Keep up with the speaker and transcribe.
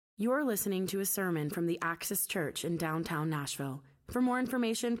You're listening to a sermon from the Axis Church in downtown Nashville. For more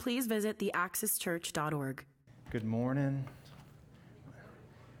information, please visit theaxischurch.org. Good morning.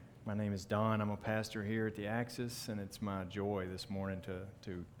 My name is Don. I'm a pastor here at the Axis, and it's my joy this morning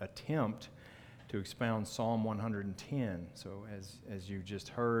to attempt to expound Psalm 110. So as you just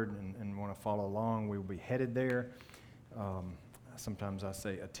heard and want to follow along, we will be headed there. Sometimes I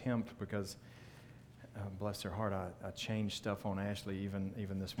say attempt because, bless her heart, I changed stuff on Ashley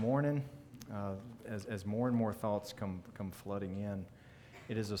even this morning as more and more thoughts come flooding in.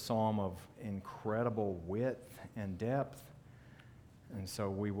 It is a psalm of incredible width and depth, and so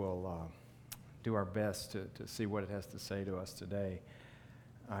we will do our best to see what it has to say to us today.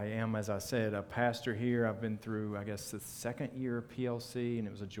 I am, as I said, a pastor here. I've been through, I guess, the second year of PLC, and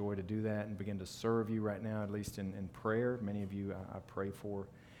it was a joy to do that and begin to serve you right now, at least in prayer. Many of you I pray for,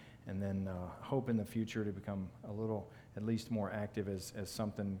 and then hope in the future to become a little, at least more active as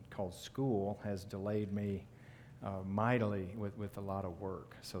something called school has delayed me mightily with a lot of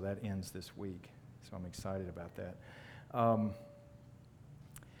work. So that ends this week, so I'm excited about that.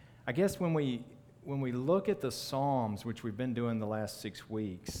 I guess when we look at the Psalms, which we've been doing the last 6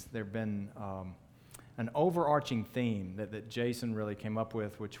 weeks, there have been an overarching theme that Jason really came up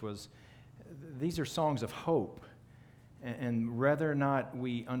with, which was these are songs of hope. And whether or not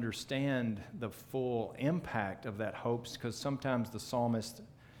we understand the full impact of that hope, because sometimes the psalmist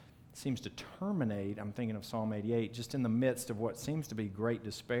seems to terminate, I'm thinking of Psalm 88, just in the midst of what seems to be great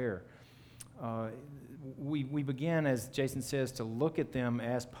despair. We begin, as Jason says, to look at them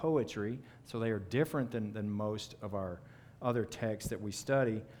as poetry, so they are different than most of our other texts that we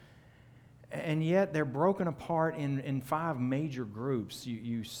study, and yet they're broken apart in 5 major groups.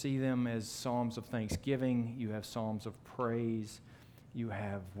 You see them as psalms of thanksgiving, you have psalms of praise, you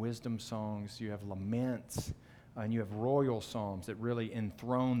have wisdom songs, you have laments, and you have royal psalms that really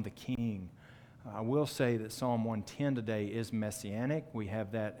enthrone the king. I will say that Psalm 110 today is messianic. We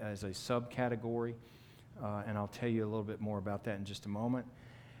have that as a subcategory, and I'll tell you a little bit more about that in just a moment.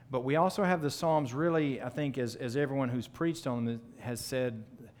 But we also have the Psalms really, I think, as everyone who's preached on them has said,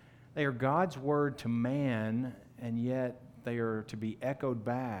 they are God's word to man, and yet they are to be echoed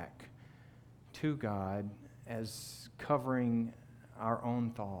back to God as covering our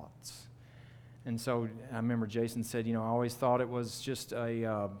own thoughts. And so I remember Jason said, I always thought it was just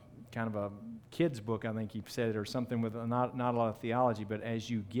a kind of a kid's book, I think he said, or something with not a lot of theology, but as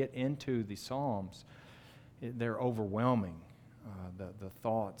you get into the Psalms, they're overwhelming. The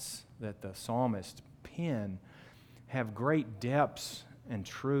thoughts that the psalmist pen have great depths and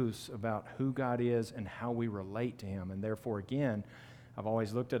truths about who God is and how we relate to Him. And therefore, again, I've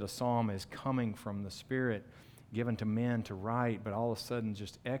always looked at a psalm as coming from the Spirit, given to men to write, but all of a sudden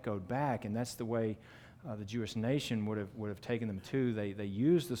just echoed back. And that's the way the Jewish nation would have taken them too. They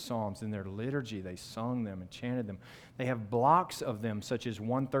used the Psalms in their liturgy. They sung them and chanted them. They have blocks of them, such as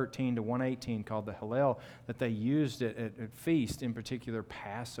 113 to 118, called the Hallel, that they used at feast, in particular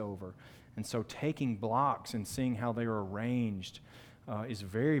Passover. And so taking blocks and seeing how they are arranged is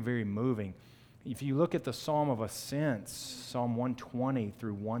very, very moving. If you look at the Psalm of Ascents, Psalm 120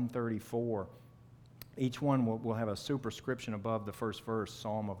 through 134, each one will have a superscription above the first verse,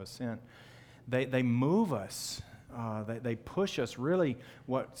 Psalm of Ascent. They move us. They push us, really,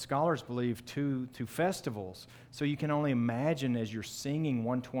 what scholars believe, to festivals. So you can only imagine as you're singing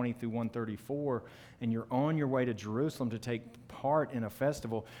 120 through 134 and you're on your way to Jerusalem to take part in a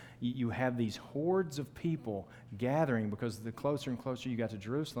festival, you have these hordes of people gathering, because the closer and closer you got to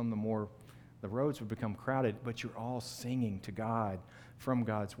Jerusalem, the more the roads would become crowded, but you're all singing to God from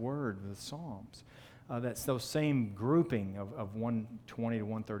God's Word, the Psalms. That's those same grouping of 120 to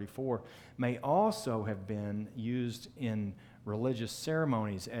 134 may also have been used in religious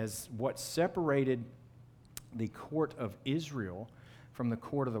ceremonies as what separated the court of Israel from the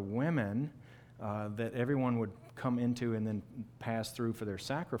court of the women that everyone would come into and then pass through for their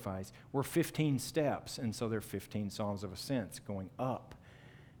sacrifice were 15 steps. And so there are 15 Psalms of Ascents going up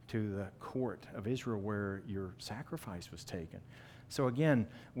to the court of Israel where your sacrifice was taken. So again,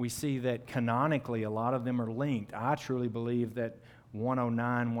 we see that canonically a lot of them are linked. I truly believe that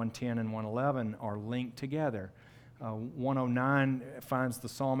 109, 110, and 111 are linked together. 109 finds the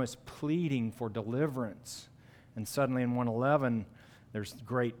psalmist pleading for deliverance. And suddenly in 111, there's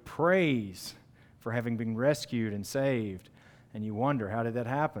great praise for having been rescued and saved. And you wonder, how did that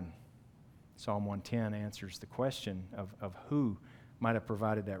happen? Psalm 110 answers the question of who might have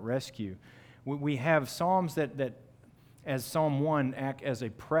provided that rescue. We have psalms that as Psalm 1 act as a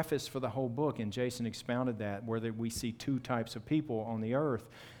preface for the whole book, and Jason expounded that, where we see 2 types of people on the earth.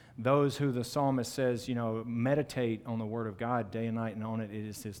 Those who the psalmist says, meditate on the word of God day and night, and on it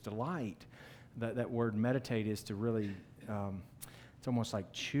is his delight. That word meditate is to really, it's almost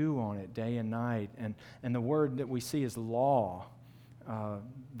like chew on it day and night. And the word that we see is law.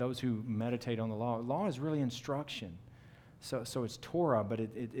 Those who meditate on the law. Law is really instruction. So it's Torah, but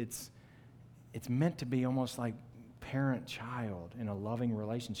it's meant to be almost like parent-child in a loving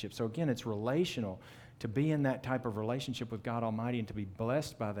relationship. So again, it's relational. To be in that type of relationship with God Almighty and to be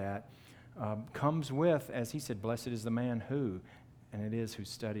blessed by that comes with, as he said, blessed is the man who, and it is who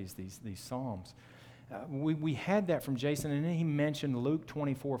studies these Psalms. We had that from Jason, and then he mentioned Luke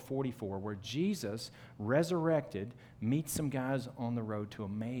 24:44, where Jesus, resurrected, meets some guys on the road to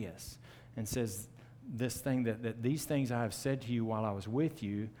Emmaus and says this thing, that these things I have said to you while I was with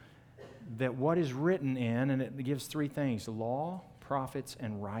you, that what is written in, and it gives three things, law, prophets,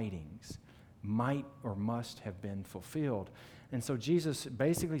 and writings, might or must have been fulfilled. And so Jesus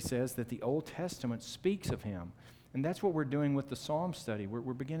basically says that the Old Testament speaks of him. And that's what we're doing with the Psalm study.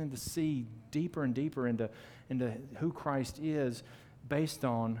 We're beginning to see deeper and deeper into who Christ is based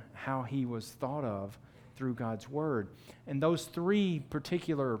on how he was thought of through God's Word. And those three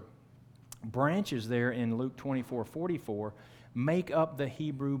particular branches there in Luke 24:44 make up the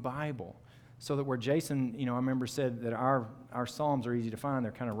Hebrew Bible. So that where Jason, I remember said that our Psalms are easy to find,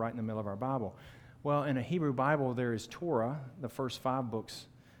 they're kind of right in the middle of our Bible. Well, in a Hebrew Bible, there is Torah, the first 5 books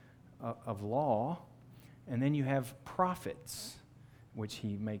of law, and then you have prophets, which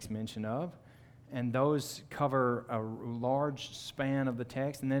he makes mention of, and those cover a large span of the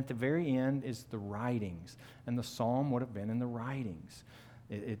text, and then at the very end is the writings, and the Psalm would have been in the writings.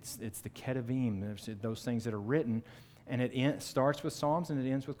 It's the Ketuvim, those things that are written. And it starts with Psalms and it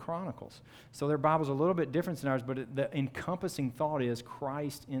ends with Chronicles. So their Bible's a little bit different than ours, but the encompassing thought is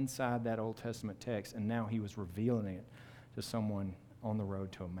Christ inside that Old Testament text, and now he was revealing it to someone on the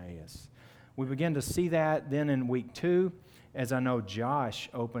road to Emmaus. We begin to see that then in week 2, as I know Josh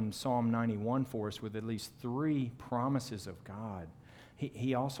opened Psalm 91 for us with at least 3 promises of God.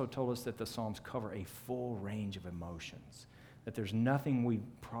 He also told us that the Psalms cover a full range of emotions, that there's nothing we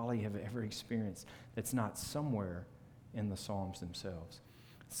probably have ever experienced that's not somewhere in the Psalms themselves.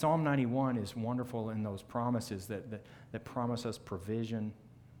 Psalm 91 is wonderful in those promises that promise us provision,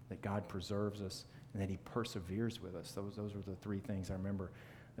 that God preserves us, and that he perseveres with us. Those were the 3 things I remember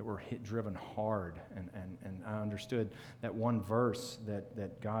that were driven hard. And I understood that one verse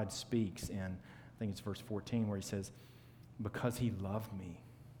that God speaks in, I think it's verse 14, where he says, because he loved me,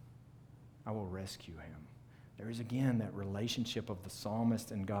 I will rescue him. There is again that relationship of the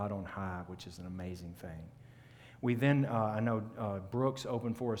psalmist and God on high, which is an amazing thing. We then, I know Brooks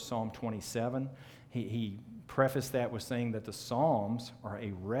opened for us Psalm 27. He prefaced that with saying that the Psalms are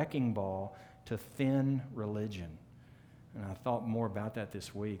a wrecking ball to thin religion. And I thought more about that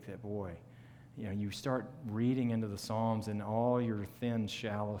this week, that boy, you start reading into the Psalms and all your thin,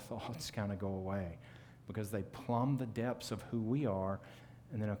 shallow thoughts kind of go away because they plumb the depths of who we are.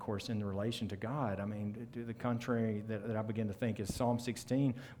 And then, of course, in relation to God, to the contrary that I begin to think is Psalm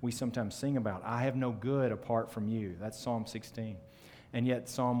 16, we sometimes sing about, I have no good apart from you. That's Psalm 16. And yet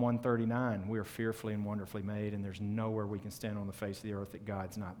Psalm 139, we are fearfully and wonderfully made, and there's nowhere we can stand on the face of the earth that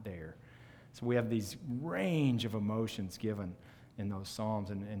God's not there. So we have these range of emotions given in those Psalms,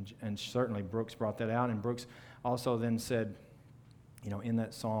 and certainly Brooks brought that out. And Brooks also then said, in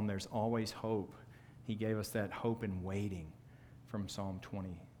that Psalm, there's always hope. He gave us that hope in waiting from Psalm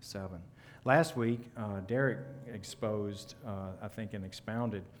 27. Last week, Derek exposed, I think, and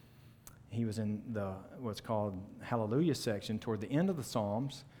expounded. He was in what's called Hallelujah section toward the end of the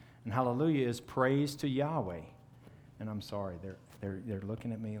Psalms, and Hallelujah is praise to Yahweh. And I'm sorry, they're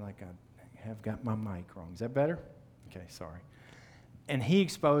looking at me like I have got my mic wrong. Is that better? Okay, sorry. And he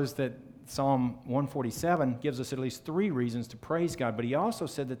exposed that Psalm 147 gives us at least 3 reasons to praise God, but he also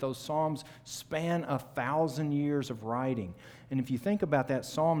said that those Psalms span 1,000 years of writing. And if you think about that,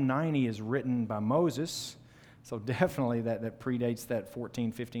 Psalm 90 is written by Moses, so definitely that predates that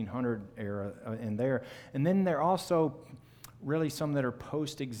 1500 era in there. And then there are also really some that are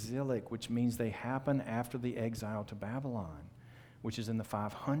post-exilic, which means they happen after the exile to Babylon, which is in the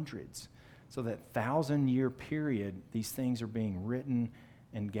 500s. So that 1,000-year period, these things are being written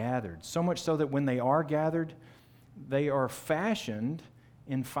and gathered. So much so that when they are gathered, they are fashioned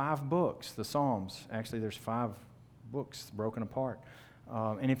in 5 books, the Psalms. Actually, there's 5 books broken apart.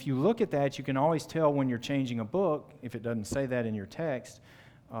 And if you look at that, you can always tell when you're changing a book, if it doesn't say that in your text,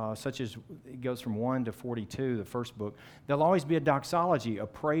 such as it goes from 1 to 42, the first book. There'll always be a doxology, a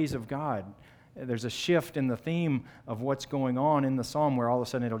praise of God. There's a shift in the theme of what's going on in the psalm where all of a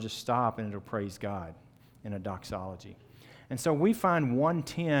sudden it'll just stop and it'll praise God in a doxology. And so we find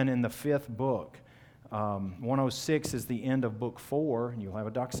 110 in the 5th book. 106 is the end of book 4, and you'll have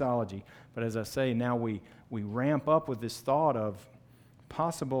a doxology. But as I say, now we ramp up with this thought of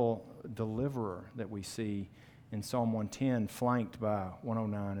possible deliverer that we see in Psalm 110, flanked by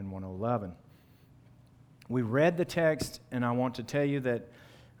 109 and 111. We read the text, and I want to tell you that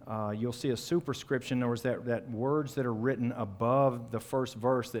you'll see a superscription, or is that words that are written above the first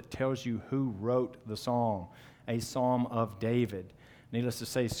verse that tells you who wrote the song, a psalm of David. Needless to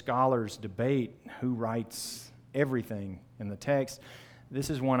say, scholars debate who writes everything in the text. This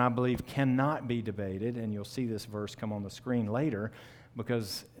is one I believe cannot be debated, and you'll see this verse come on the screen later,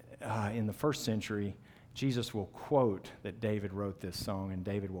 because in the first century, Jesus will quote that David wrote this song,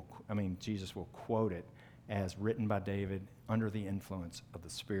 and Jesus will quote it as written by David under the influence of the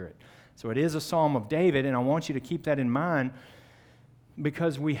Spirit. So it is a psalm of David, and I want you to keep that in mind,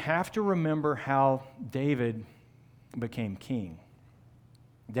 because we have to remember how David became king.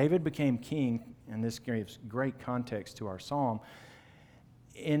 David became king, and this gives great context to our psalm,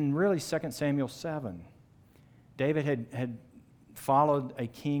 in really 2 Samuel 7. David had followed a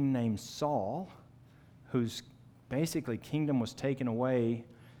king named Saul, whose basically kingdom was taken away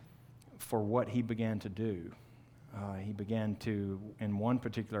for what he began to do. He began to, in one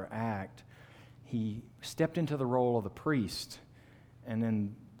particular act, he stepped into the role of the priest, and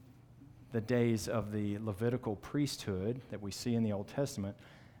in the days of the Levitical priesthood that we see in the Old Testament,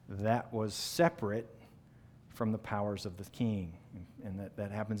 that was separate from the powers of the king. And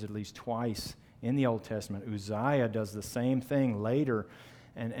that happens at least twice in the Old Testament. Uzziah does the same thing later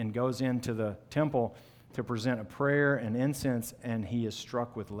and goes into the temple to present a prayer and incense, and he is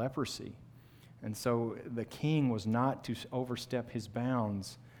struck with leprosy. And so the king was not to overstep his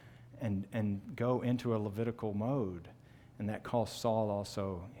bounds and go into a Levitical mode. And that cost Saul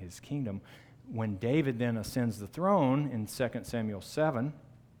also his kingdom. When David then ascends the throne in 2 Samuel 7,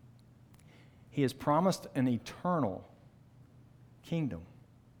 he is promised an eternal kingdom.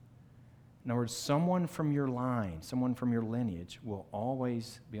 In other words, someone from your line, someone from your lineage will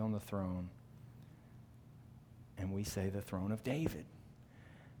always be on the throne. And we say the throne of David.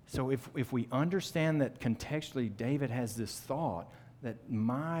 So if we understand that contextually David has this thought that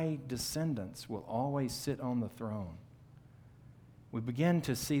my descendants will always sit on the throne, we begin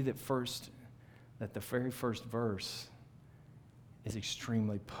to see that the very first verse is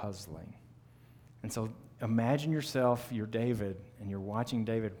extremely puzzling. And so imagine yourself, you're David, and you're watching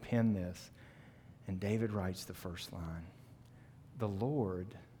David pen this, and David writes the first line. The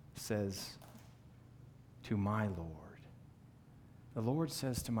Lord says to my Lord. The Lord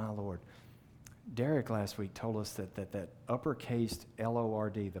says to my Lord. Derek last week told us that uppercased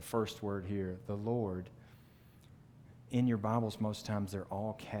L-O-R-D, the first word here, the Lord, in your Bibles most times they're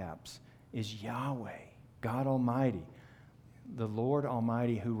all caps, is Yahweh, God Almighty. The Lord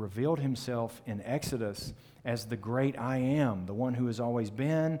Almighty who revealed himself in Exodus as the great I am, the one who has always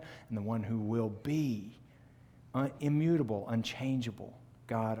been and the one who will be, immutable, unchangeable,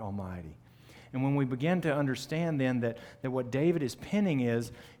 God Almighty. And when we begin to understand then that what David is penning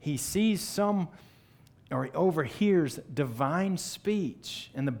is, he sees or he overhears divine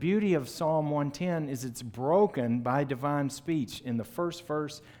speech. And the beauty of Psalm 110 is it's broken by divine speech in the first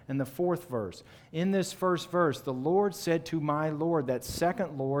verse and the fourth verse. In this first verse, the Lord said to my Lord, that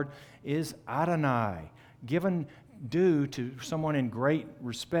second Lord is Adonai, given due to someone in great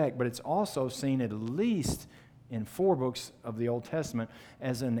respect, but it's also seen at least in 4 books of the Old Testament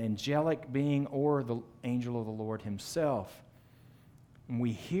as an angelic being or the angel of the Lord himself. And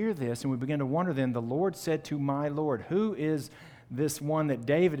we hear this and we begin to wonder then, the Lord said to my Lord, who is this one that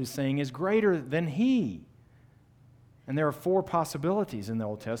David is saying is greater than he? And there are 4 possibilities in the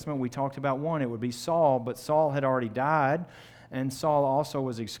Old Testament. We talked about one, it would be Saul, but Saul had already died, and Saul also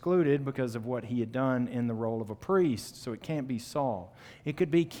was excluded because of what he had done in the role of a priest, so it can't be Saul. It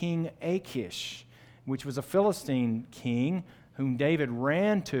could be King Achish, which was a Philistine king whom David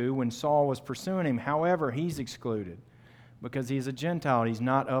ran to when Saul was pursuing him. However, he's excluded because he's a Gentile. He's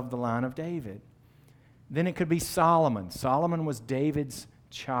not of the line of David. Then it could be Solomon. Solomon was David's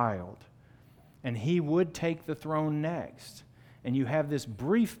child, and he would take the throne next. And you have this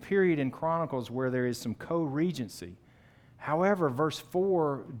brief period in Chronicles where there is some co-regency. However, verse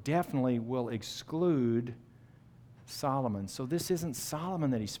 4 definitely will exclude Solomon. So this isn't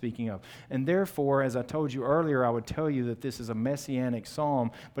Solomon that he's speaking of. And therefore, as I told you earlier, I would tell you that this is a messianic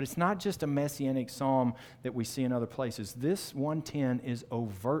psalm, but it's not just a messianic psalm that we see in other places. This 110 is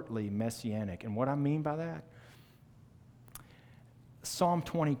overtly messianic. And what I mean by that, Psalm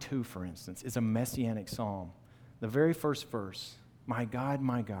 22, for instance, is a messianic psalm. The very first verse, my God,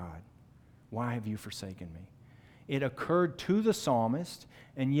 why have you forsaken me? It occurred to the psalmist,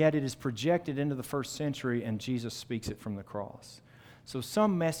 and yet it is projected into the first century, and Jesus speaks it from the cross. So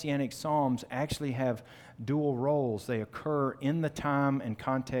some messianic psalms actually have dual roles. They occur in the time and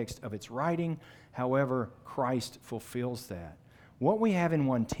context of its writing. However, Christ fulfills that. What we have in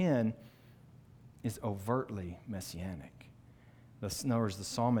 110 is overtly messianic. In other words, the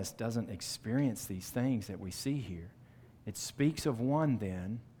psalmist doesn't experience these things that we see here. It speaks of one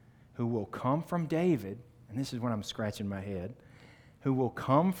then who will come from David, and this is when I'm scratching my head, who will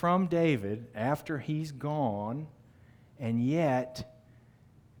come from David after he's gone and yet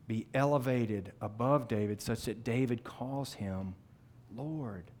be elevated above David such that David calls him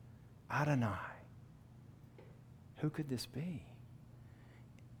Lord, Adonai. Who could this be?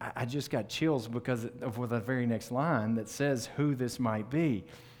 I just got chills because of the very next line that says who this might be.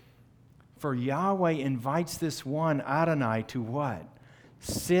 For Yahweh invites this one, Adonai, to what?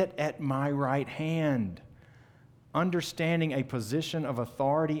 Sit at my right hand. Understanding a position of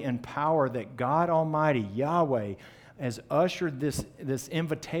authority and power that God Almighty, Yahweh, has ushered this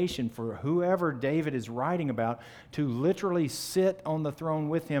invitation for whoever David is writing about to literally sit on the throne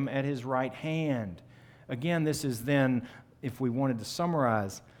with him at his right hand. Again, this is then, if we wanted to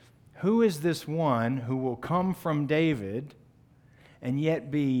summarize, who is this one who will come from David and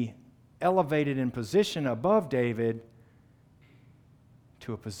yet be elevated in position above David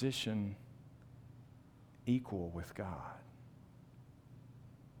to a position equal with God?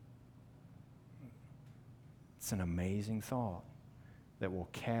 It's an amazing thought that will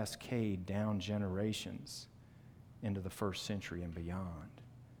cascade down generations into the first century and beyond.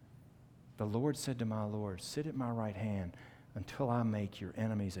 The Lord said to my Lord, sit at my right hand until I make your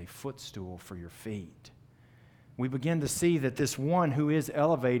enemies a footstool for your feet. We begin to see that this one who is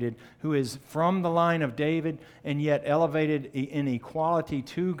elevated, who is from the line of David and yet elevated in equality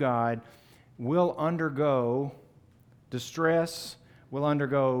to God, will undergo distress, will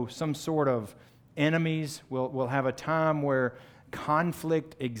undergo some sort of enemies, will have a time where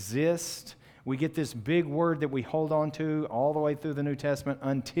conflict exists. We get this big word that we hold on to all the way through the New Testament,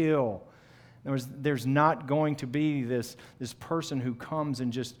 until. There's not going to be this person who comes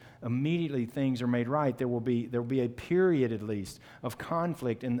and just immediately things are made right. There will be a period at least of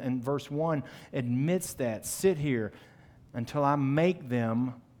conflict. And verse 1 admits that. Sit here until I make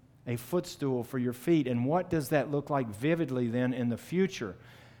them a footstool for your feet. And what does that look like vividly then in the future?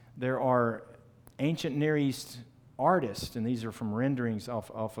 There are ancient Near East artists, and these are from renderings off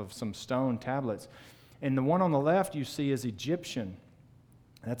of some stone tablets. And the one on the left you see is Egyptian.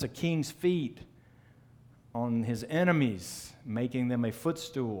 That's a king's feet on his enemies, making them a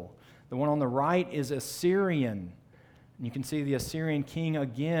footstool. The one on the right is Assyrian. And you can see the Assyrian king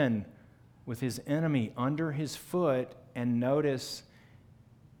again with his enemy under his foot, and notice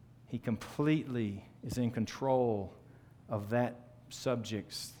he completely is in control of that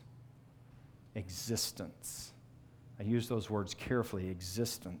subject's existence. I use those words carefully,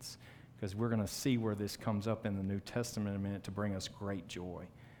 existence, because we're going to see where this comes up in the New Testament in a minute to bring us great joy.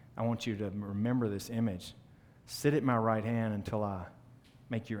 I want you to remember this image. Sit at my right hand until I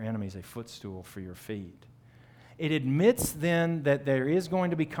make your enemies a footstool for your feet. It admits then that there is going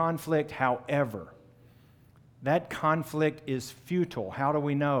to be conflict, however, that conflict is futile. How do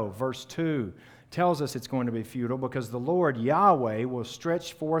we know? Verse 2 tells us it's going to be futile because the Lord, Yahweh, will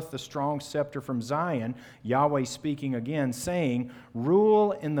stretch forth the strong scepter from Zion, Yahweh speaking again, saying,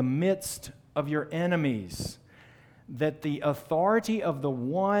 rule in the midst of your enemies. That the authority of the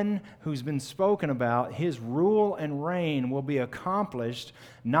one who's been spoken about, his rule and reign, will be accomplished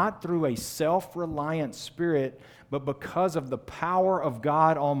not through a self-reliant spirit, but because of the power of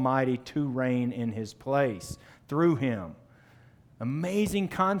God Almighty to reign in his place through him. Amazing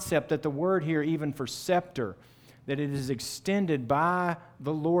concept that the word here, even for scepter, that it is extended by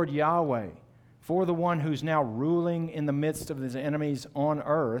the Lord Yahweh for the one who's now ruling in the midst of his enemies on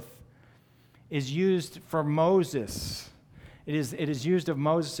earth, is used for Moses. It is used of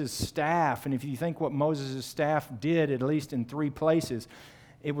Moses' staff. And if you think what Moses' staff did, at least in 3 places,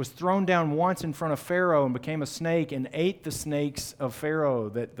 it was thrown down once in front of Pharaoh and became a snake and ate the snakes of Pharaoh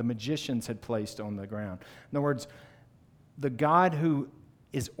that the magicians had placed on the ground. In other words, the God who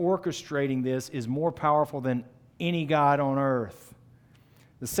is orchestrating this is more powerful than any God on earth.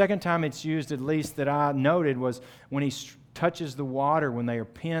 The second time it's used, at least that I noted, was when he touches the water, when they are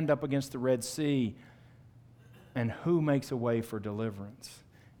pinned up against the Red Sea. And who makes a way for deliverance?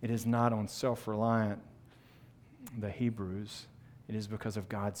 It is not on self-reliant, the Hebrews. It is because of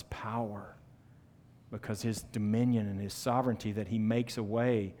God's power, because his dominion and his sovereignty, that he makes a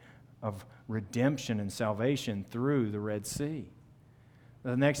way of redemption and salvation through the Red Sea.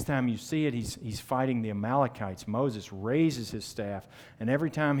 The next time you see it, he's fighting the Amalekites. Moses raises his staff, and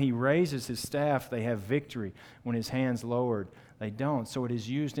every time he raises his staff, they have victory. When his hand's lowered, they don't. So it is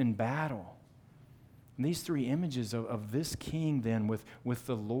used in battle. And these three images of this king then with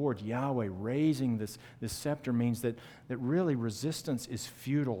the Lord, Yahweh, raising this scepter means that really resistance is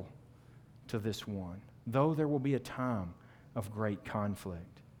futile to this one, though there will be a time of great conflict.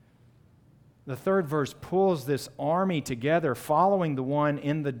 The third verse pulls this army together, following the one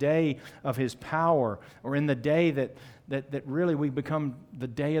in the day of his power, or in the day that really we become the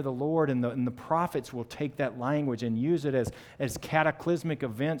day of the Lord, and the prophets will take that language and use it as cataclysmic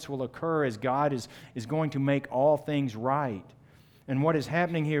events will occur as God is going to make all things right. And what is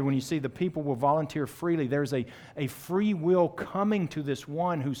happening here, when you see the people will volunteer freely, there's a free will coming to this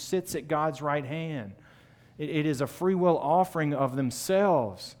one who sits at God's right hand. It is a free will offering of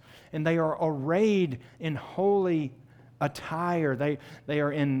themselves. And they are arrayed in holy attire. They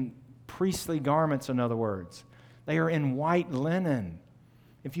are in priestly garments, in other words. They are in white linen.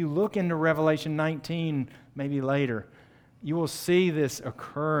 If you look into Revelation 19, maybe later, you will see this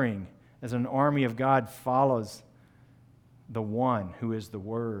occurring as an army of God follows the one who is the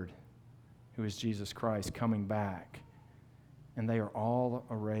Word, who is Jesus Christ, coming back. And they are all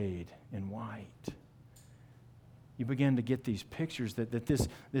arrayed in white. You begin to get these pictures that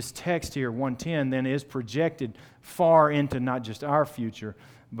this text here, 110, then is projected far into not just our future,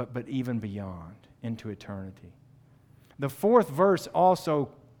 but even beyond, into eternity. The fourth verse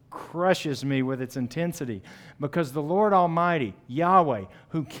also crushes me with its intensity, because the Lord Almighty, Yahweh,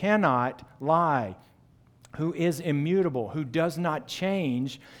 who cannot lie, who is immutable, who does not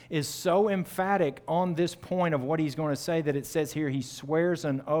change, is so emphatic on this point of what he's going to say that it says here he swears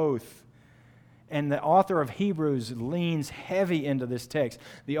an oath. And the author of Hebrews leans heavy into this text.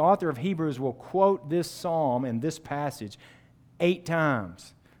 The author of Hebrews will quote this psalm and this passage 8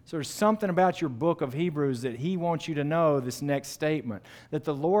 times. So there's something about your book of Hebrews that he wants you to know, this next statement, that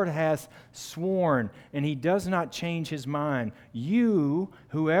the Lord has sworn and he does not change his mind. You,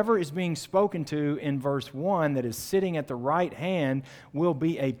 whoever is being spoken to in verse 1 that is sitting at the right hand, will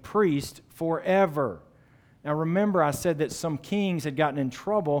be a priest forever. Now remember, I said that some kings had gotten in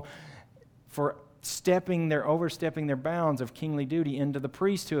trouble for overstepping their bounds of kingly duty into the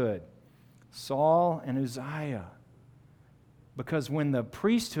priesthood. Saul and Uzziah. Because when the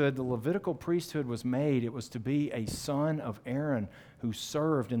priesthood, the Levitical priesthood was made, it was to be a son of Aaron who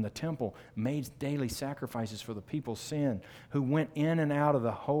served in the temple, made daily sacrifices for the people's sin, who went in and out of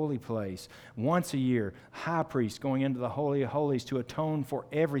the holy place once a year, high priest going into the Holy of Holies to atone for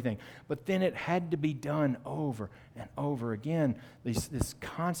everything. But then it had to be done over and over again, this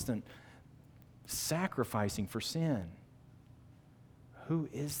constant sacrificing for sin. Who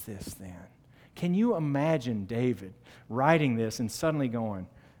is this then? Can you imagine David writing this and suddenly going,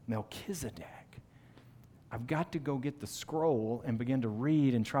 Melchizedek? I've got to go get the scroll and begin to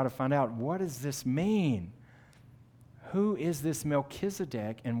read and try to find out, what does this mean? Who is this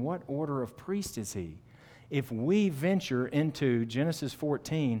Melchizedek and what order of priest is he? If we venture into Genesis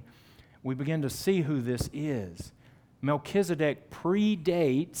 14, we begin to see who this is. Melchizedek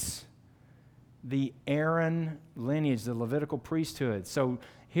predates the Aaron lineage, the Levitical priesthood. So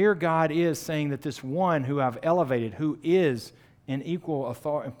here God is saying that this one who I've elevated, who is in equal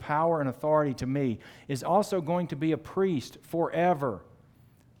power and authority to me, is also going to be a priest forever.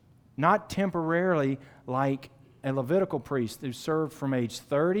 Not temporarily like a Levitical priest who served from age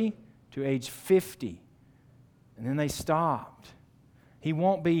 30 to age 50. And then they stopped. He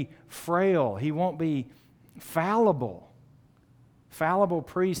won't be frail. He won't be fallible. Fallible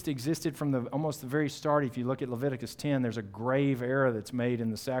priest existed from almost the very start. If you look at Leviticus 10, there's a grave error that's made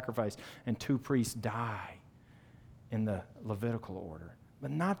in the sacrifice, and 2 priests die in the Levitical order.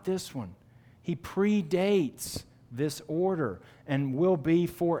 But not this one. He predates this order and will be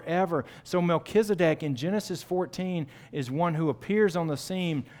forever. So Melchizedek in Genesis 14 is one who appears on the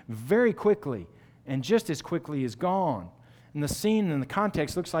scene very quickly and just as quickly is gone. And the scene and the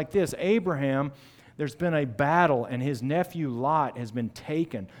context looks like this. Abraham, there's been a battle, and his nephew Lot has been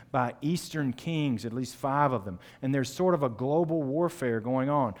taken by eastern kings, at least 5 of them. And there's sort of a global warfare going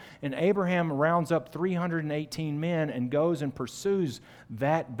on. And Abraham rounds up 318 men and goes and pursues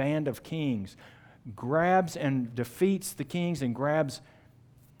that band of kings, grabs and defeats the kings and grabs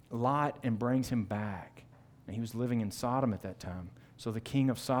Lot and brings him back. And he was living in Sodom at that time. So the king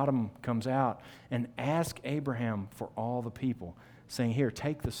of Sodom comes out and asks Abraham for all the people, saying, here,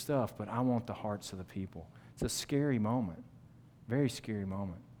 take the stuff, but I want the hearts of the people. It's a scary moment, very scary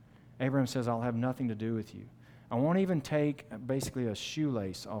moment. Abraham says, I'll have nothing to do with you. I won't even take basically a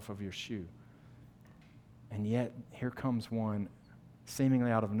shoelace off of your shoe. And yet, here comes one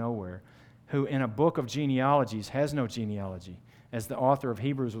seemingly out of nowhere, who in a book of genealogies has no genealogy, as the author of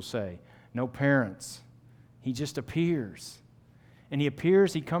Hebrews will say, no parents. He just appears. And he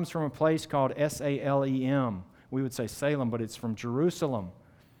comes from a place called Salem. We would say Salem, but it's from Jerusalem,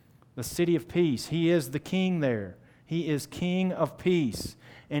 the city of peace. He is the king there. He is King of peace.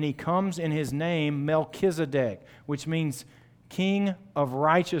 And he comes in his name, Melchizedek, which means King of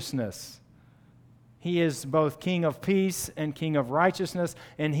righteousness. He is both King of peace and King of righteousness,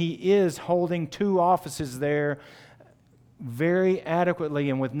 and he is holding two offices there very adequately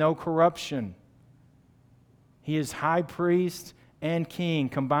and with no corruption. He is high priest and king,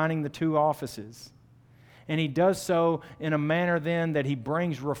 combining the two offices. And he does so in a manner then that he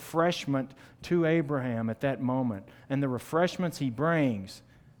brings refreshment to Abraham at that moment. And the refreshments he brings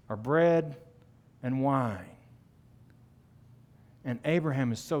are bread and wine. And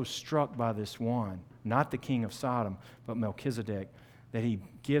Abraham is so struck by this one, not the king of Sodom, but Melchizedek, that he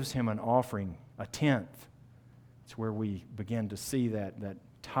gives him an offering, a tenth. It's where we begin to see that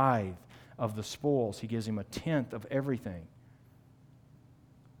tithe of the spoils. He gives him a tenth of everything.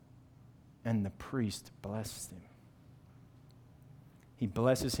 And the priest blesses him. He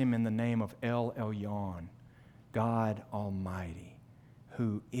blesses him in the name of El Elyon, God Almighty,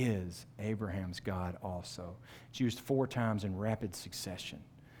 who is Abraham's God also. It's used 4 times in rapid succession.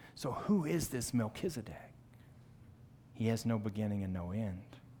 So who is this Melchizedek? He has no beginning and no end.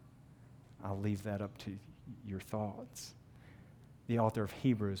 I'll leave that up to your thoughts. The author of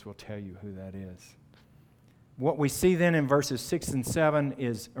Hebrews will tell you who that is. What we see then in verses 6 and 7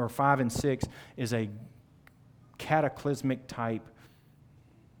 is, or 5 and 6, is a cataclysmic type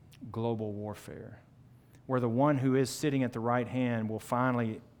global warfare, where the one who is sitting at the right hand will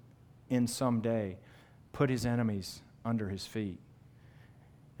finally, in some day, put his enemies under his feet.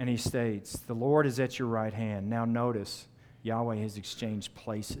 And he states, the Lord is at your right hand. Now notice, Yahweh has exchanged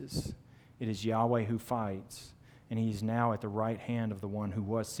places. It is Yahweh who fights, and he's now at the right hand of the one who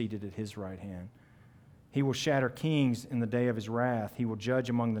was seated at his right hand. He will shatter kings in the day of his wrath. He will judge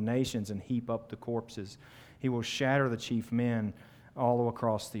among the nations and heap up the corpses. He will shatter the chief men all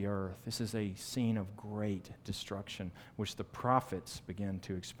across the earth. This is a scene of great destruction, which the prophets begin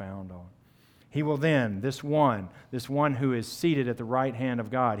to expound on. He will then, this one who is seated at the right hand of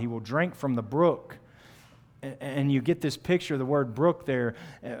God, he will drink from the brook. And you get this picture of the word brook there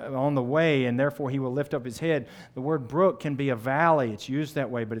on the way, and therefore he will lift up his head. The word brook can be a valley. It's used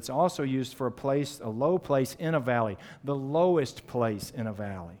that way, but it's also used for a low place in a valley, the lowest place in a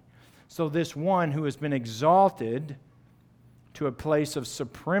valley. So this one who has been exalted to a place of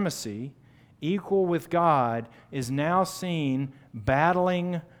supremacy, equal with God, is now seen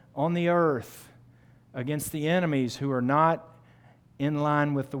battling on the earth against the enemies who are not in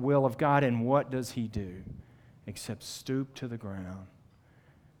line with the will of God. And what does he do? Except stoop to the ground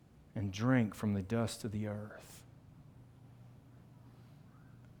and drink from the dust of the earth.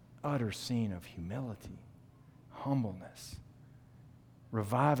 Utter scene of humility, humbleness,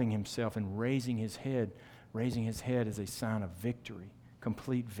 reviving himself and raising his head as a sign of victory,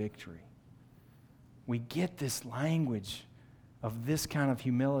 complete victory. We get this language of this kind of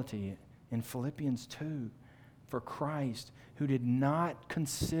humility in Philippians 2 for Christ, who did not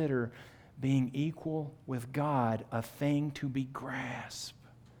consider being equal with God a thing to be grasped,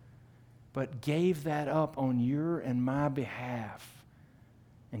 but gave that up on your and my behalf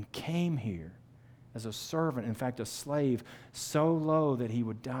and came here as a servant, in fact, a slave, so low that he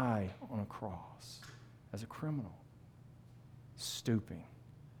would die on a cross as a criminal, stooping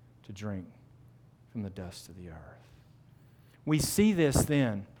to drink from the dust of the earth. We see this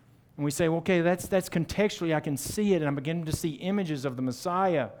then, and we say, well, okay, that's contextually, I can see it, and I'm beginning to see images of the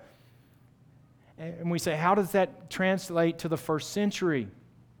Messiah. And we say, how does that translate to the first century?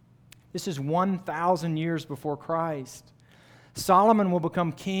 This is 1,000 years before Christ. Solomon will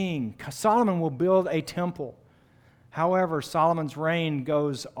become king. Solomon will build a temple. However, Solomon's reign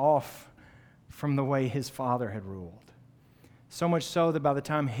goes off from the way his father had ruled. So much so that by the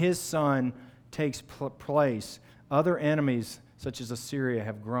time his son takes place, other enemies such as Assyria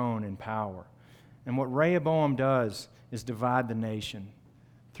have grown in power. And what Rehoboam does is divide the nation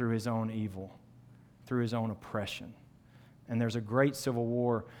through his own evil, through his own oppression. And there's a great civil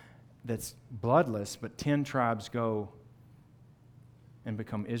war that's bloodless, but 10 tribes go and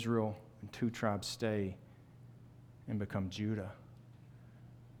become Israel, and 2 tribes stay and become Judah.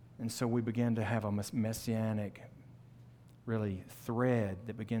 And so we begin to have a messianic, really, thread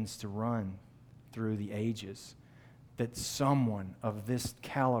that begins to run through the ages, that someone of this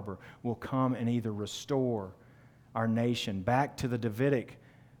caliber will come and either restore our nation back to the Davidic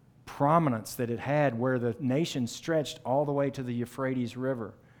prominence that it had where the nation stretched all the way to the Euphrates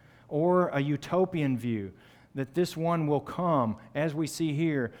River. Or a utopian view that this one will come, as we see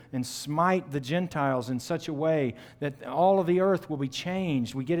here, and smite the Gentiles in such a way that all of the earth will be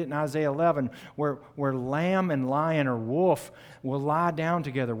changed. We get it in Isaiah 11, where lamb and lion or wolf will lie down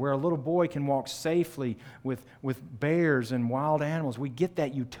together, where a little boy can walk safely with bears and wild animals. We get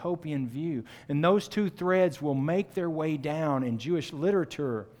that utopian view. And those two threads will make their way down in Jewish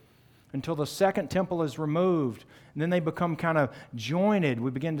literature until the second temple is removed. And then they become kind of jointed. We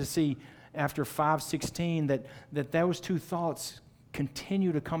begin to see after 516 that those two thoughts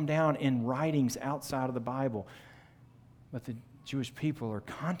continue to come down in writings outside of the Bible. But the Jewish people are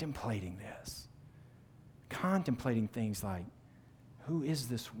contemplating this, contemplating things like, who is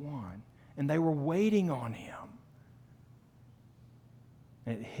this one? And they were waiting on him.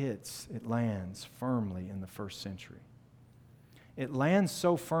 And it lands firmly in the first century. It lands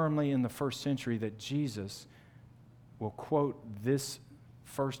so firmly in the first century that Jesus will quote this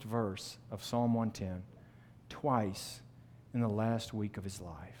first verse of Psalm 110 twice in the last week of his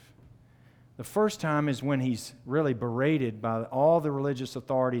life. The first time is when he's really berated by all the religious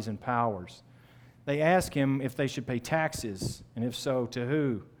authorities and powers. They ask him if they should pay taxes, and if so, to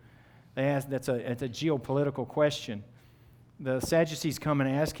who? They ask. It's a geopolitical question. The Sadducees come and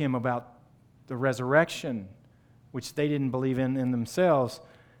ask him about the resurrection, which they didn't believe in themselves,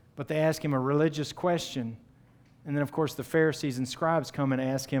 but they ask him a religious question. And then, of course, the Pharisees and scribes come and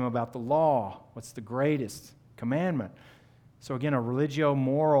ask him about the law. What's the greatest commandment? So again, a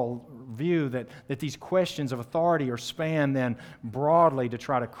religio-moral view that these questions of authority are spanned then broadly to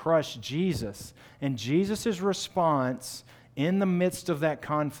try to crush Jesus. And Jesus' response in the midst of that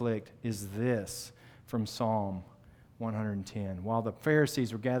conflict is this from Psalm 110. While the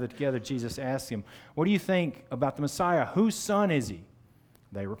Pharisees were gathered together, Jesus asked him, "What do you think about the Messiah? Whose son is he?"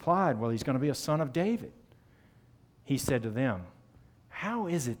 They replied, "Well, he's going to be a son of David." He said to them, "How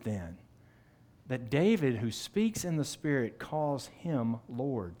is it then that David, who speaks in the Spirit, calls him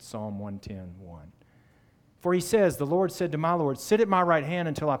Lord?" Psalm 110:1. For he says, "The Lord said to my Lord, sit at my right hand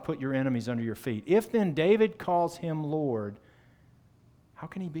until I put your enemies under your feet." If then David calls him Lord, how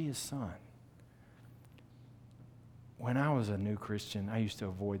can he be his son? When I was a new Christian, I used to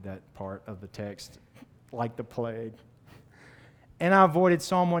avoid that part of the text like the plague. And I avoided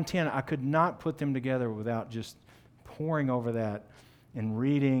Psalm 110. I could not put them together without just poring over that and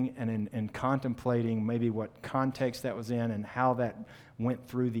reading and contemplating maybe what context that was in and how that went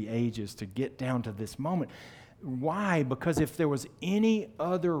through the ages to get down to this moment. Why? Because if there was any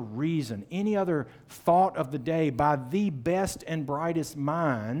other reason, any other thought of the day by the best and brightest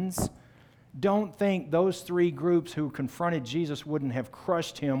minds, don't think those three groups who confronted Jesus wouldn't have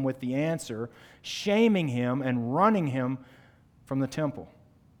crushed him with the answer, shaming him and running him from the temple.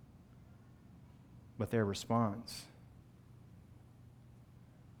 But their response,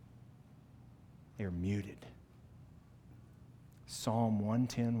 they're muted. Psalm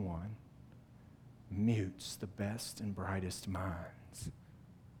 110:1 mutes the best and brightest minds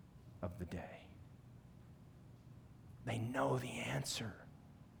of the day. They know the answer.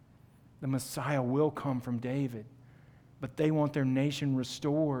 The Messiah will come from David, but they want their nation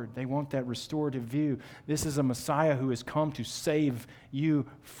restored. They want that restorative view. This is a Messiah who has come to save you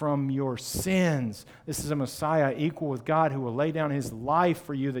from your sins. This is a Messiah equal with God who will lay down his life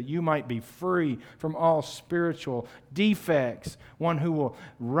for you that you might be free from all spiritual defects. One who will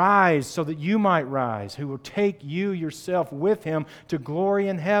rise so that you might rise, who will take you yourself with him to glory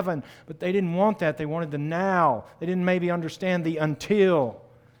in heaven. But they didn't want that. They wanted the now. They didn't maybe understand the until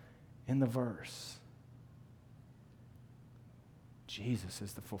in the verse. Jesus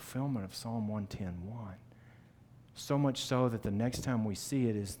is the fulfillment of Psalm 110:1. So much so that the next time we see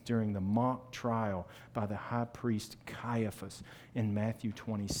it is during the mock trial by the high priest Caiaphas in Matthew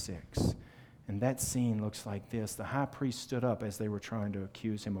 26. And that scene looks like this. The high priest stood up as they were trying to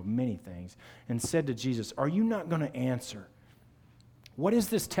accuse him of many things and said to Jesus, "Are you not going to answer? What is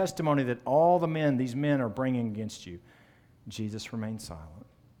this testimony that all these men are bringing against you?" Jesus remained silent.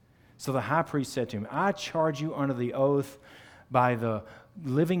 So the high priest said to him, "I charge you under the oath by the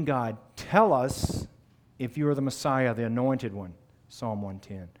living God, tell us if you are the Messiah, the anointed one." Psalm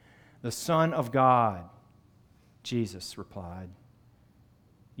 110. "The Son of God." Jesus replied,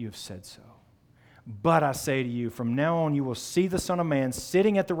 "You have said so. But I say to you, from now on you will see the Son of Man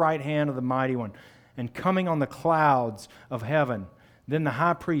sitting at the right hand of the Mighty One and coming on the clouds of heaven." Then the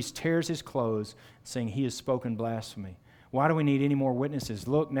high priest tears his clothes, saying, "He has spoken blasphemy. Why do we need any more witnesses?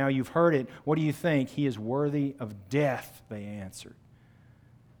 Look, now you've heard it. What do you think?" "He is worthy of death," they answered.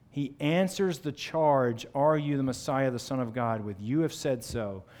 He answers the charge, "Are you the Messiah, the Son of God?" with, "You have said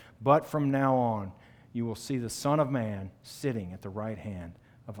so, but from now on you will see the Son of Man sitting at the right hand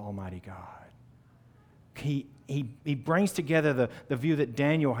of Almighty God." He brings together the view that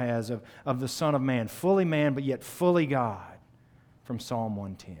Daniel has of the Son of Man but yet fully God, from Psalm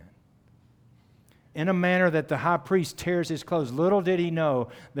 110. In a manner that the high priest tears his clothes. Little did he know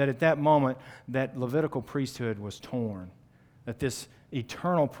that at that moment that Levitical priesthood was torn, that this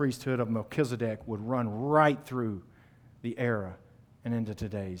eternal priesthood of Melchizedek would run right through the era and into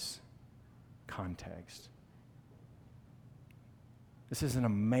today's context. This is an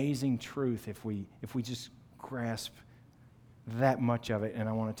amazing truth if we just grasp that much of it, and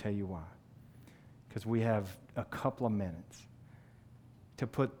I want to tell you why. Because we have a couple of minutes to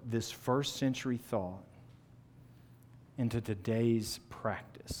put this first century thought into today's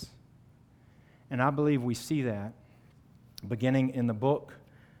practice. And I believe we see that beginning in the book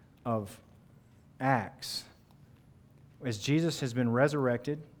of Acts. As Jesus has been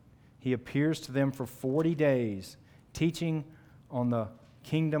resurrected, he appears to them for 40 days, teaching on the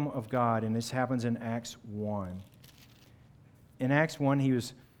kingdom of God, and this happens in Acts 1. In Acts 1,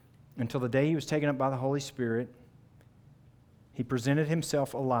 until the day he was taken up by the Holy Spirit, he presented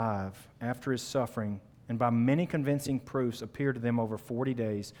himself alive after his suffering, and by many convincing proofs appeared to them over 40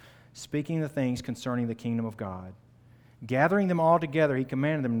 days, speaking the things concerning the kingdom of God. Gathering them all together, he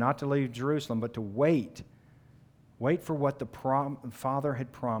commanded them not to leave Jerusalem, but to wait for what the Father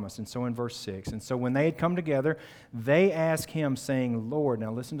had promised. And so in verse 6, and so when they had come together, they asked him, saying, "Lord,"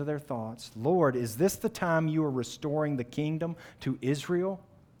 now listen to their thoughts, "Lord, is this the time you are restoring the kingdom to Israel?"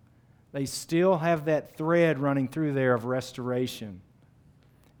 They still have that thread running through there of restoration.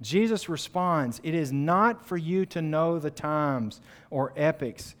 Jesus responds, "It is not for you to know the times or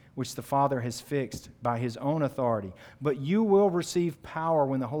epochs which the Father has fixed by his own authority, but you will receive power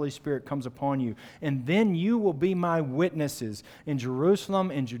when the Holy Spirit comes upon you, and then you will be my witnesses in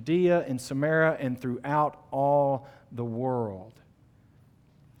Jerusalem, in Judea, in Samaria, and throughout all the world."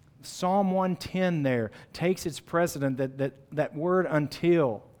 Psalm 110 there takes its precedent, that word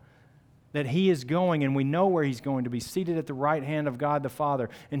 "until," that he is going, and we know where he's going, to be seated at the right hand of God the Father,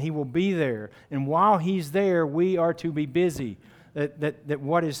 and he will be there. And while he's there, we are to be busy. That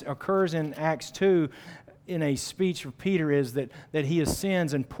what occurs in Acts 2 in a speech of Peter is that he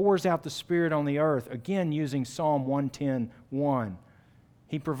ascends and pours out the Spirit on the earth, again using Psalm 110:1.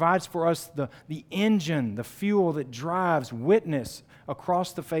 He provides for us the engine, the fuel that drives witness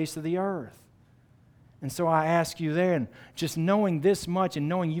across the face of the earth. And so I ask you there, and just knowing this much and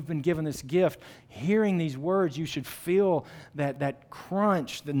knowing you've been given this gift, hearing these words, you should feel that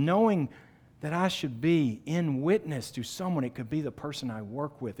crunch, the knowing that I should be in witness to someone. It could be the person I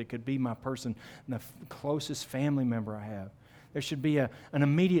work with. It could be my person, the closest family member I have. There should be an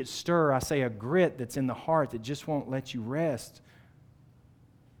immediate stir, I say a grit that's in the heart that just won't let you rest,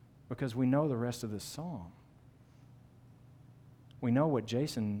 because we know the rest of this psalm. We know what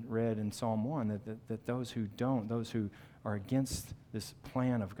Jason read in Psalm 1, that those who don't, those who are against this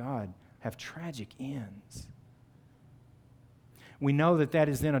plan of God, have tragic ends. We know that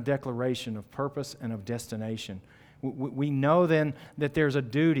is then a declaration of purpose and of destination. We know then that there's a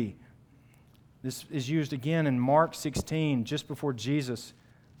duty. This is used again in Mark 16, just before Jesus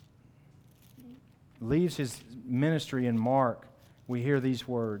leaves his ministry in Mark. We hear these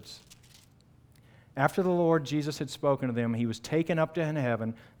words. After the Lord Jesus had spoken to them, he was taken up to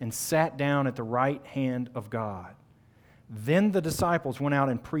heaven and sat down at the right hand of God. Then the disciples went out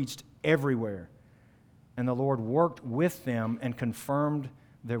and preached everywhere, and the Lord worked with them and confirmed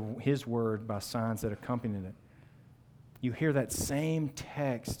his word by signs that accompanied it. You hear that same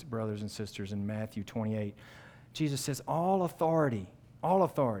text, brothers and sisters, in Matthew 28. Jesus says, all authority,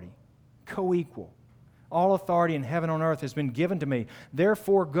 co-equal. All authority in heaven and earth has been given to me.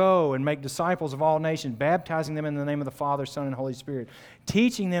 Therefore go and make disciples of all nations, baptizing them in the name of the Father, Son, and Holy Spirit,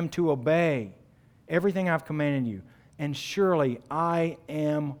 teaching them to obey everything I've commanded you. And surely I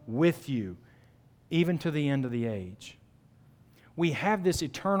am with you, even to the end of the age. We have this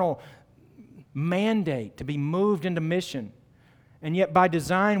eternal mandate to be moved into mission. And yet by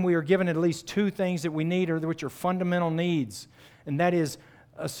design we are given at least two things that we need, or which are fundamental needs. And that is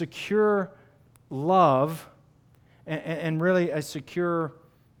a secure love and really a secure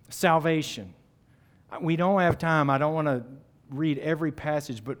salvation. We don't have time. I don't want to read every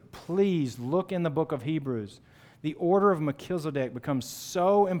passage, but please look in the book of Hebrews. The order of Melchizedek becomes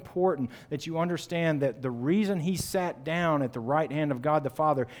so important that you understand that the reason he sat down at the right hand of God the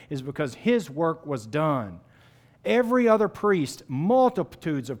Father is because his work was done. Every other priest,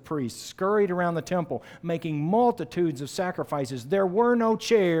 multitudes of priests, scurried around the temple, making multitudes of sacrifices. There were no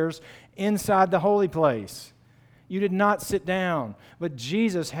chairs inside the holy place. You did not sit down. But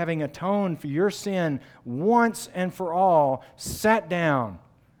Jesus, having atoned for your sin once and for all, sat down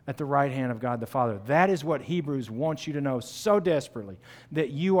at the right hand of God the Father. That is what Hebrews wants you to know so desperately, that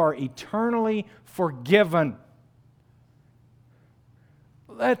you are eternally forgiven.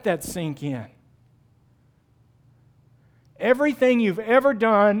 Let that sink in. Everything you've ever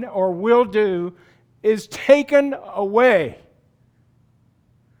done or will do is taken away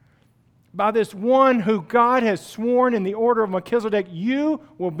by this one who God has sworn in the order of Melchizedek, you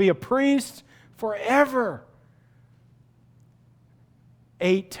will be a priest forever.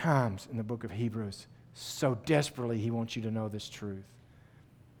 8 times in the book of Hebrews. So desperately he wants you to know this truth.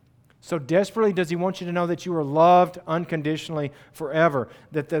 So desperately does he want you to know that you are loved unconditionally forever.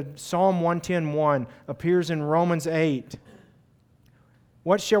 That the Psalm 110:1 appears in Romans 8.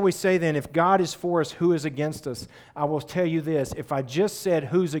 What shall we say then? If God is for us, who is against us? I will tell you this. If I just said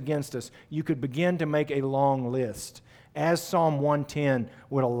who's against us, you could begin to make a long list, as Psalm 110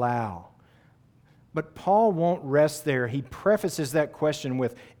 would allow. But Paul won't rest there. He prefaces that question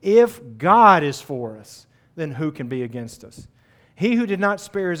with, if God is for us, then who can be against us? He who did not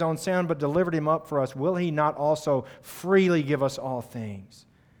spare his own son, but delivered him up for us, will he not also freely give us all things?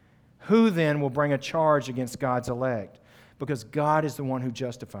 Who then will bring a charge against God's elect? Because God is the one who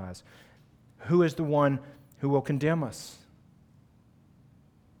justifies. Who is the one who will condemn us?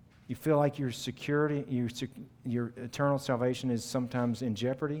 You feel like your security, your eternal salvation is sometimes in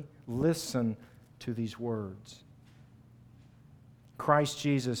jeopardy? Listen to these words. Christ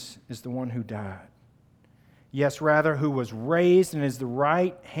Jesus is the one who died. Yes, rather, who was raised and is the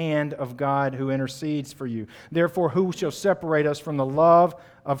right hand of God who intercedes for you. Therefore, who shall separate us from the love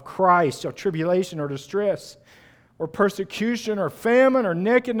of Christ? Shall tribulation or distress, or persecution, or famine, or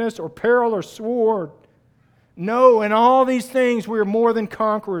nakedness, or peril, or sword? No, in all these things we are more than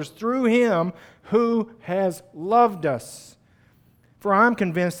conquerors through Him who has loved us. For I am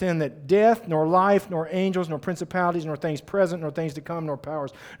convinced then that death, nor life, nor angels, nor principalities, nor things present, nor things to come, nor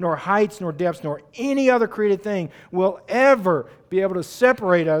powers, nor heights, nor depths, nor any other created thing will ever be able to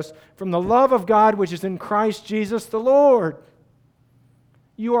separate us from the love of God which is in Christ Jesus the Lord.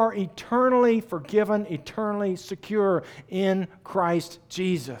 You are eternally forgiven, eternally secure in Christ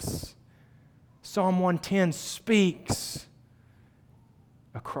Jesus. Psalm 110 speaks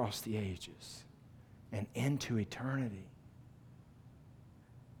across the ages and into eternity.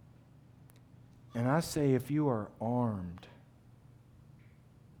 And I say, if you are armed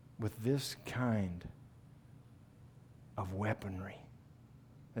with this kind of weaponry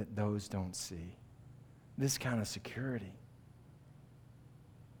that those don't see, this kind of security,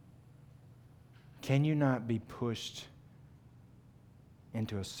 can you not be pushed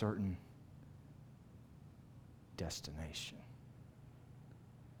into a certain destination?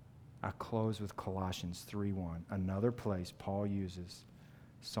 I close with Colossians 3:1, another place Paul uses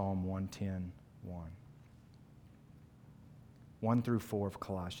Psalm 110:1. 1 through 4 of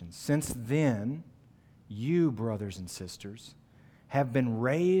Colossians. Since then, you, brothers and sisters, have been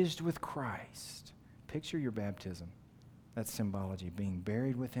raised with Christ. Picture your baptism. That's symbology, being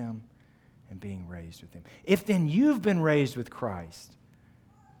buried with Him and being raised with Him. If then you've been raised with Christ,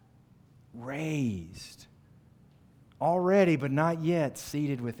 raised, already but not yet,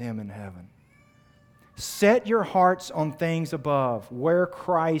 seated with Him in heaven. Set your hearts on things above, where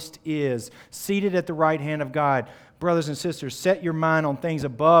Christ is, seated at the right hand of God. Brothers and sisters, set your mind on things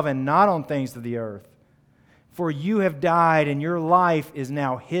above and not on things of the earth. For you have died, and your life is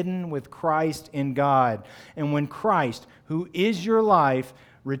now hidden with Christ in God. And when Christ, who is your life,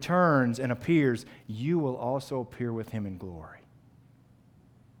 returns and appears, you will also appear with Him in glory.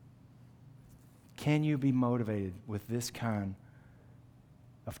 Can you be motivated with this kind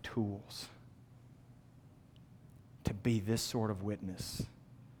of tools to be this sort of witness,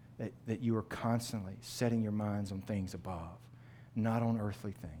 that you are constantly setting your minds on things above, not on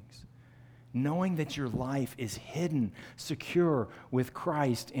earthly things, knowing that your life is hidden, secure with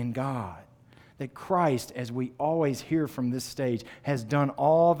Christ in God, that Christ, as we always hear from this stage, has done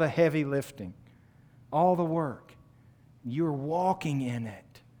all the heavy lifting, all the work. You're walking in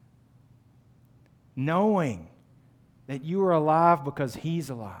it, knowing that you are alive because He's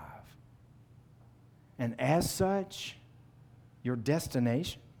alive. And as such, your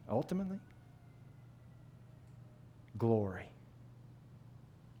destination, ultimately, glory.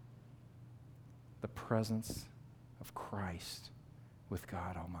 The presence of Christ with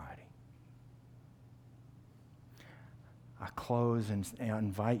God Almighty. I close and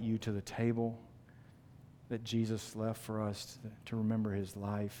invite you to the table that Jesus left for us to remember his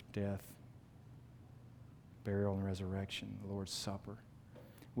life, death, burial, and resurrection, the Lord's Supper.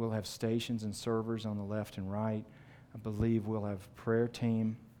 We'll have stations and servers on the left and right. I believe we'll have prayer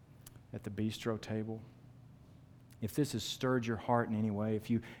team at the bistro table. If this has stirred your heart in any way, if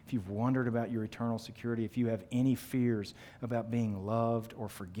you've wondered about your eternal security, if you have any fears about being loved or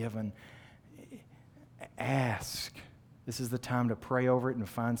forgiven, ask. This is the time to pray over it and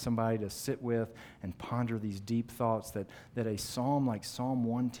find somebody to sit with and ponder these deep thoughts that a psalm like Psalm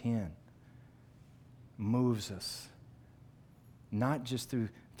 110 moves us, not just through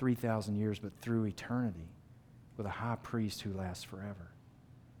 3,000 years, but through eternity with a high priest who lasts forever.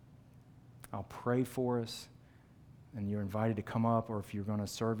 I'll pray for us, and you're invited to come up, or if you're going to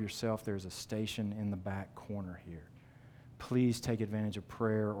serve yourself, there's a station in the back corner here. Please take advantage of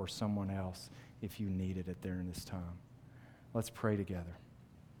prayer or someone else if you needed it there in this time. Let's pray together.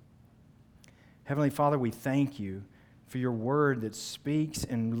 Heavenly Father, we thank you for your word that speaks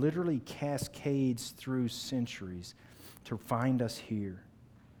and literally cascades through centuries to find us here.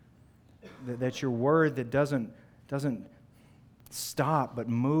 That your word that doesn't stop but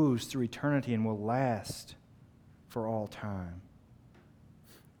moves through eternity and will last for all time.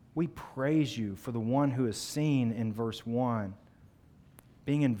 We praise you for the one who is seen in verse 1,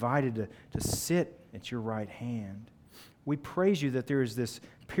 being invited to sit at your right hand. We praise you that there is this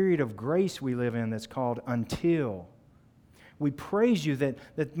period of grace we live in that's called until. We praise you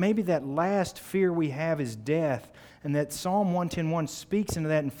that maybe that last fear we have is death, and that Psalm 110:1 speaks into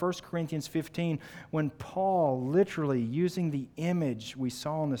that in 1 Corinthians 15 when Paul, literally using the image we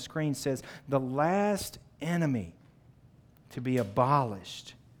saw on the screen, says the last enemy to be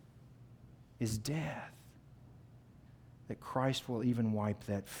abolished is death. That Christ will even wipe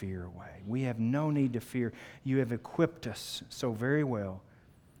that fear away. We have no need to fear. You have equipped us so very well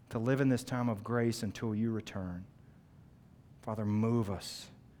to live in this time of grace until you return. Father, move us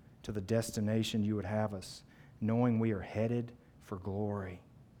to the destination you would have us, knowing we are headed for glory.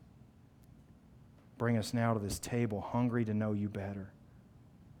 Bring us now to this table, hungry to know you better,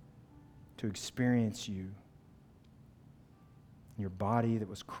 to experience you, your body that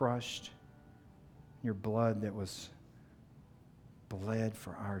was crushed, your blood that was bled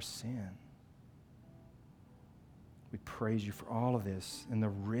for our sin. We praise you for all of this in the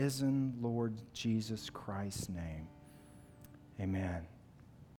risen Lord Jesus Christ's name. Amen.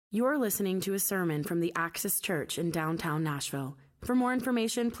 You're listening to a sermon from the Axis Church in downtown Nashville. For more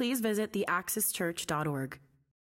information, please visit theaxischurch.org.